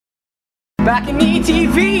Balcony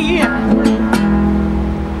TV!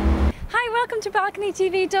 Hi, welcome to Balcony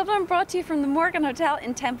TV Dublin, brought to you from the Morgan Hotel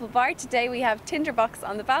in Temple Bar. Today we have Tinderbox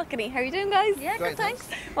on the balcony. How are you doing, guys? Yeah, good, thanks.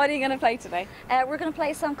 What are you going to play today? We're going to play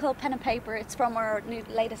a song called Pen and Paper. It's from our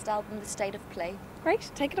latest album, The State of Play. Great,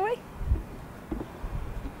 take it away.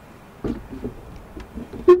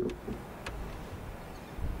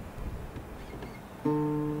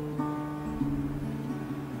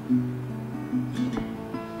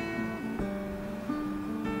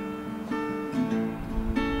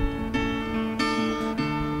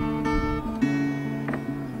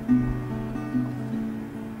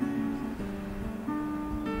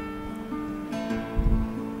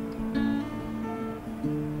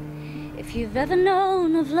 If you've ever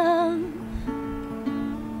known of love,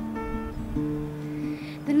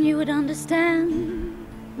 then you would understand.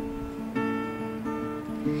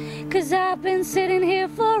 'Cause I've been sitting here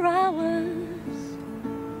for hours,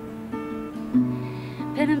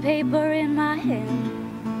 pen and paper in my hand,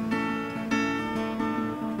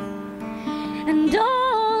 and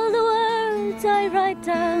all the words I write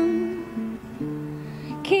down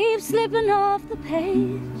keep slipping off the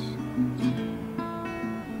page.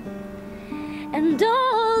 And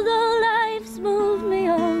although life's moved me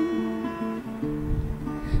on,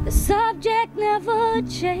 the subject never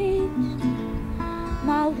changed.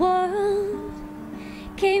 My world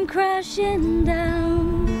came crashing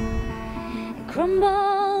down and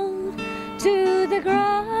crumbled to the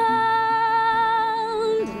ground.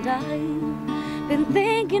 And I've been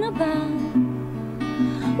thinking about,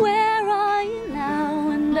 where are you now?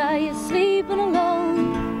 And are you sleeping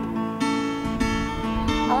alone?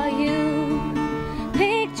 Are you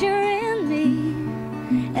picturing me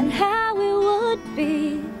and how it would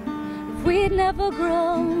be if we'd never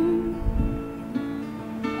grown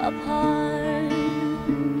apart?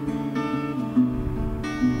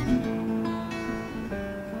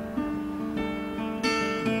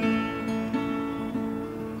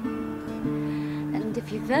 And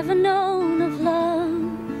if you've ever known of love,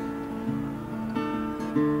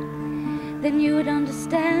 then you would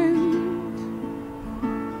understand.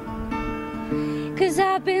 'Cause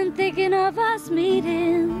I've been thinking of us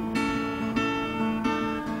meeting,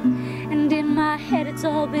 and in my head it's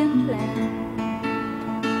all been planned.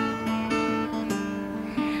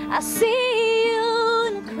 I see you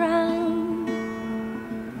in a crowd,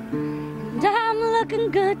 and I'm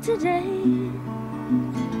looking good today,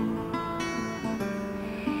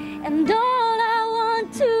 and all I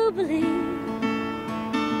want to believe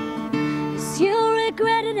is you'll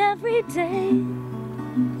regret it every day.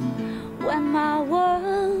 When my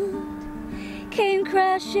world came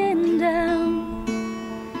crashing down,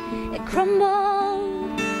 it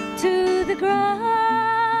crumbled to the ground.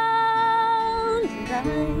 And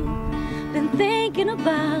I've been thinking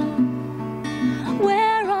about,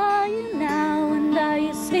 where are you now? And are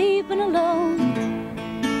you sleeping alone?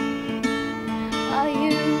 Are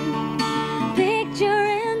you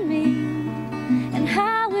picturing me and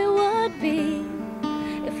how it would be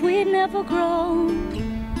if we'd never grown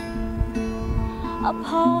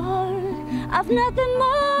apart? I've nothing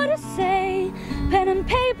more to say, pen and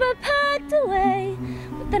paper packed away,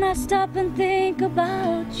 but then I stop and think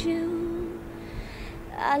about you.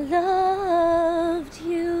 I loved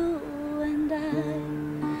you, and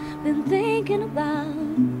I've been thinking about,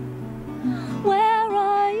 where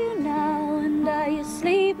are you now? And are you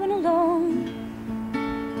sleeping alone?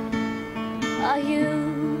 Are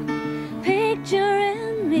you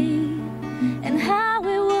picturing me and how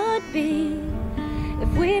it would be if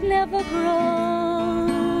we'd never grown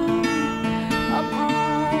apart?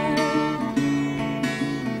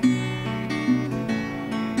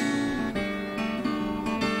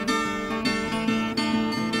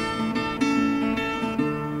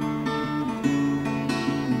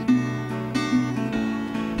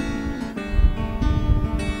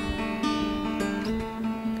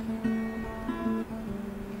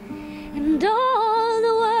 And all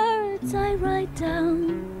the words I write down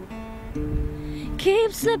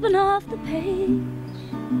keep slipping off the page.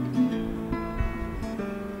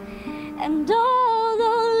 And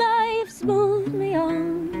although life's moved me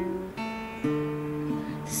on,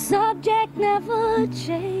 the subject never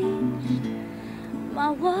changed.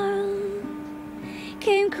 My world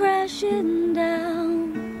came crashing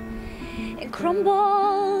down and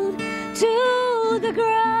crumbled to the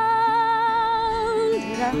ground.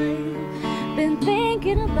 And I've been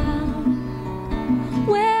thinking about,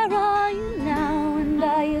 where are you now? And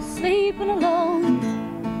are you sleeping alone?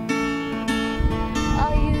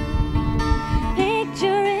 Are you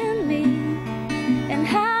picturing me and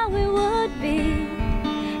how it would be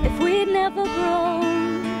if we'd never grown?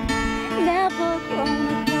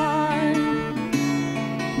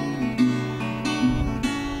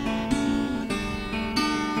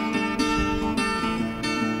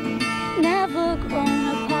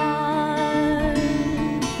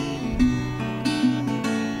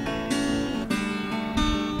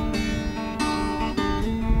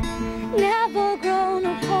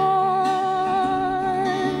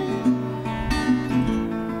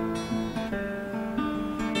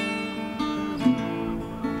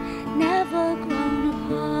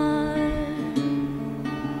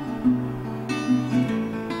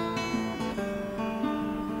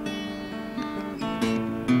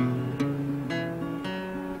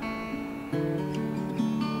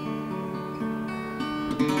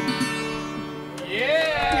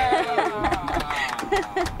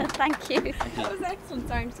 Thank you. That was excellent.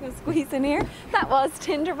 Sorry, I'm just going to squeeze in here. That was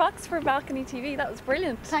Tinderbox for Balcony TV. That was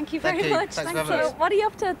brilliant. Thank you very much. Thanks for having us. So, what are you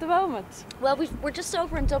up to at the moment? Well, we're just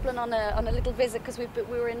over in Dublin on a little visit because we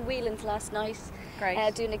were in Whelans last night,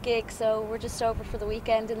 doing a gig. So we're just over for the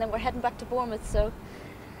weekend, and then we're heading back to Bournemouth. So,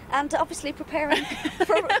 and obviously preparing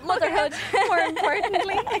for motherhood. More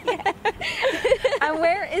importantly. And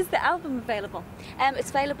where is the album available? It's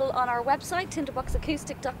available on our website,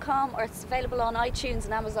 tinderboxacoustic.com, or it's available on iTunes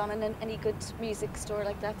and Amazon and any good music store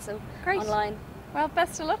like that. So online. Well,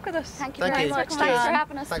 best of luck with it. Thank you very much. Thanks for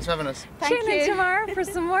having us. Thanks for having us. Tune in tomorrow for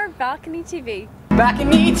some more Balcony TV.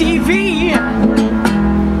 Balcony TV.